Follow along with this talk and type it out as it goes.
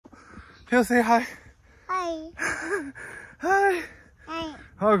태오 say hi. Hi. Hi. Hi.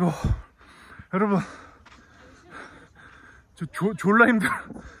 아이고 여러분 저 졸라 힘들어.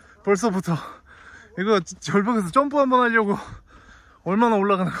 벌써부터 이거 절벽에서 점프 한번 하려고 얼마나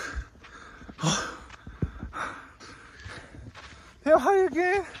올라가나. 태오 hi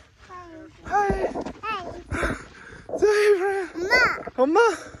again. Hi. Hi. Say friend. 엄마.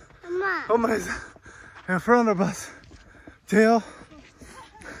 엄마. 엄마 is in front of us. 태오.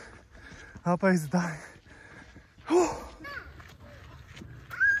 아빠 is dying.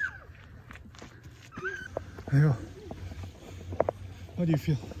 Theo, how do you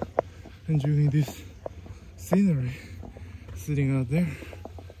feel enjoying this scenery sitting out there?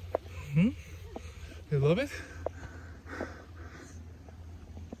 You love it?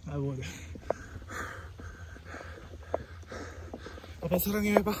 I would. 아빠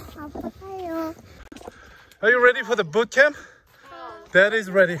사랑해 해봐. 아빠 사요. Are you ready for the boot camp? Dad is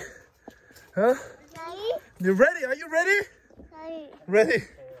ready. Huh? Ready? You ready? Are you ready? Ready. Ready.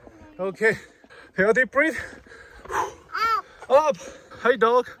 Okay. Take a deep breath. Up. Up. Hi,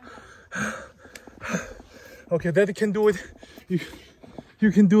 dog. Okay, Daddy can do it.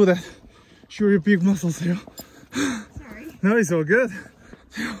 You can do that. Show your big muscles here. Sorry. No, it's all good.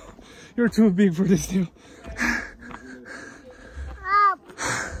 You're too big for this too. Up.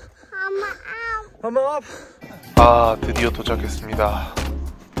 엄마 up. Mama up. 아, 드디어 도착했습니다.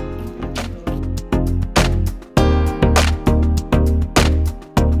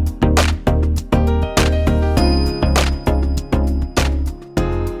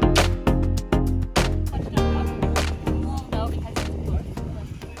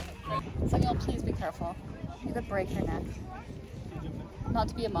 Please be careful. You could break your neck. Not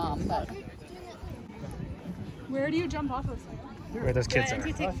to be a mom, but. Where do you jump off of? Where those kids Can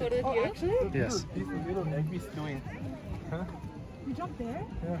you take photo of you? Actually? Yes. These little eggies doing. Huh? You jump there?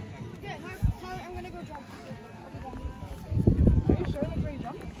 Yeah. Yeah, I'm gonna go jump. Are you sure that's where you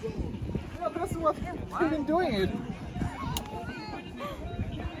jump? Yeah, that's what we've been doing it.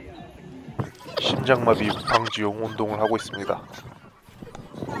 심장마비 방지용 운동을 하고 있습니다.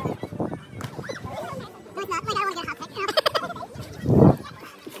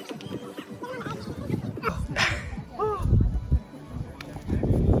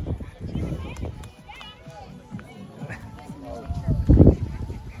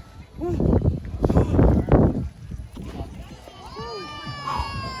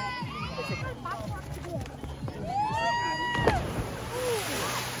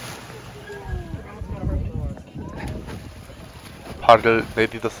 발을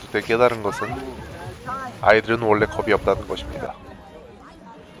내딛었을 때 깨달은 것은 아이들은 원래 겁이 없다는 것입니다.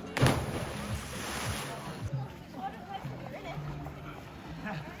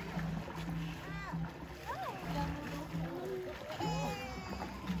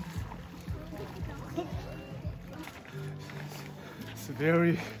 It's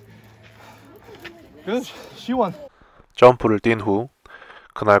very good. 시원. 점프를 뛴 후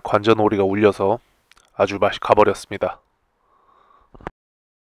그날 관전오리가 울려서 아주 맛이 가버렸습니다.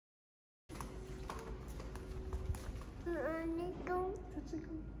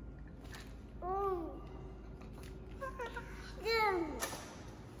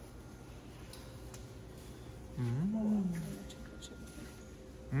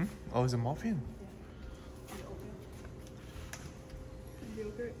 Oh, it's a muffin.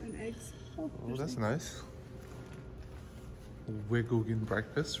 Yogurt and eggs. Oh, that's nice. Vegan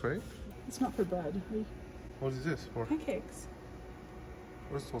breakfast, right? It's not for bread. What is this for? Pancakes.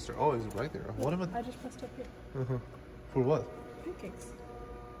 Where's the toaster? Oh, it's right there. What am I just pressed up here. For what? Pancakes.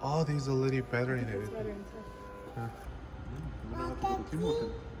 Oh, there's a little batter in it. It's better inside.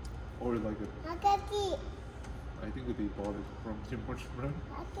 Or like it. 아가씨. I think they bought it from Tim Hortons brand.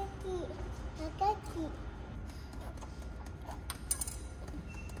 아가씨. 아가씨.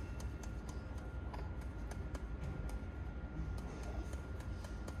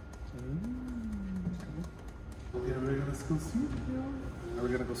 Okay, we're gonna go swim. We're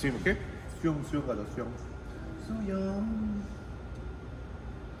gonna go swim, okay? 수영 가자, 수영. 수영.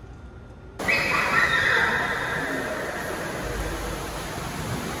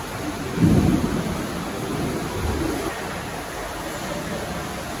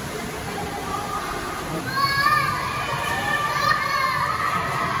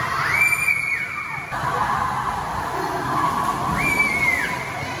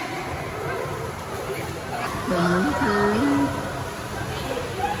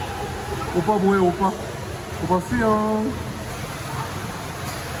 오빠 뭐해 오빠? 오빠 수영.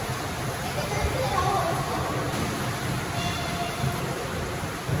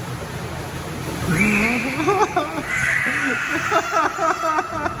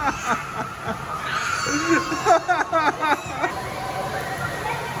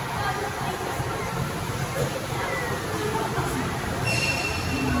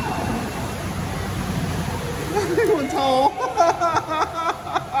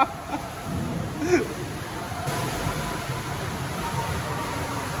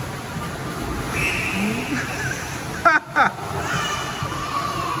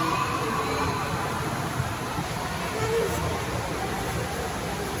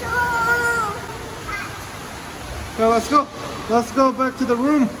 Yeah, let's go. Let's go back to the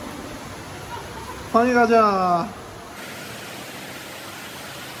room. 방에 가자.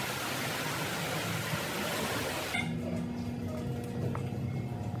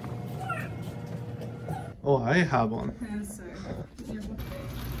 Oh, I have one.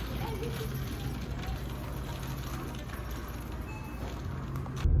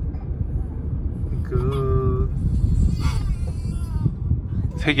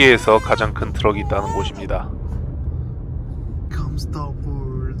 세계에서 가장 큰 트럭이 있다는 곳입니다. Comes the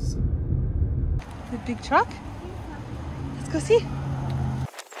words. The big truck? Let's go see.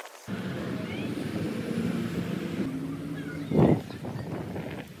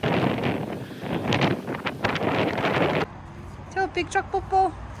 Tell big truck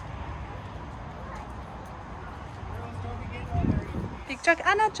뽀뽀. Big truck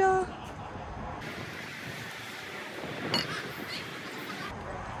안아줘.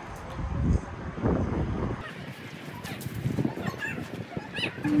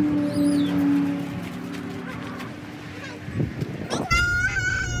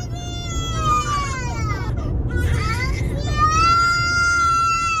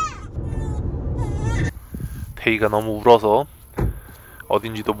 태희가 너무 울어서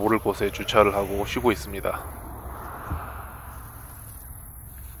어딘지도 모를 곳에 주차를 하고 쉬고 있습니다.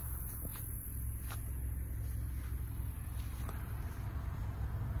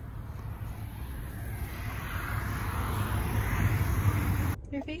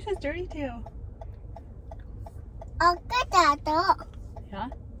 Your face is dirty too. 엉켜져도.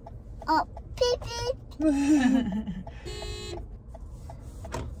 Yeah? 피피.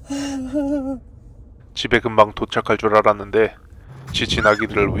 집에 금방 도착할 줄 알았는데 지친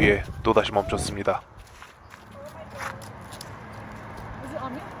아기들을 위해 또다시 멈췄습니다. Is it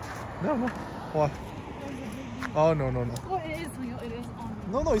on me? No, no. What? Oh, no, no, no. Oh, it is. It is on me.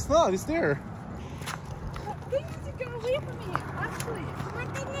 No, no, it's not. It's there. They need to get away from me. Actually.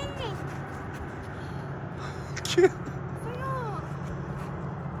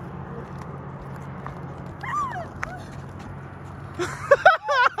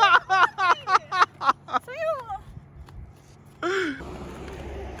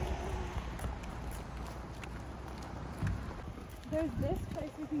 There's this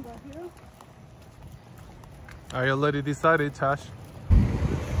place we can go here. Are you already decided, Tash?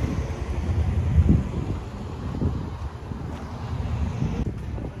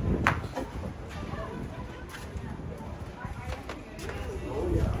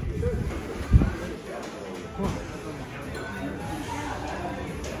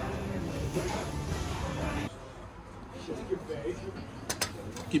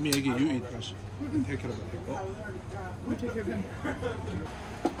 Give me egg, you eat, Tash. Take care of it. We'll take care of him.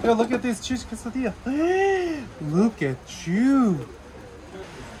 Yeah, look at this cheese quesadilla. Look at you.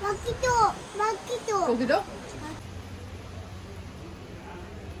 먹기도. 거기도?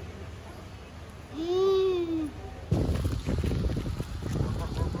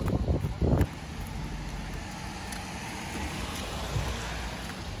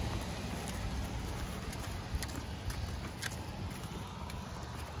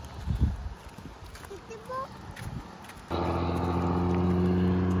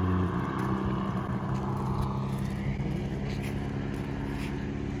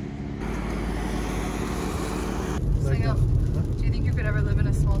 Do you think you could ever live in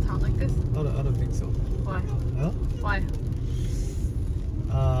a small town like this? I don't think so. Why? Huh? Why?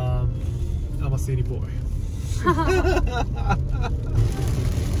 I'm a city boy.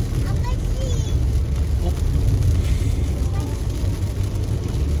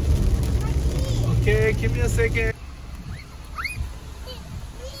 Okay, give me a second.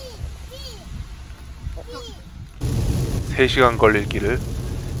 세 시간 걸릴 길을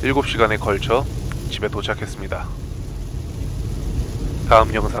 7시간에 걸쳐 집에 도착했습니다.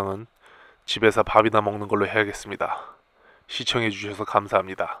 다음 영상은 집에서 밥이나 먹는 걸로 해야겠습니다. 시청해주셔서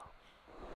감사합니다.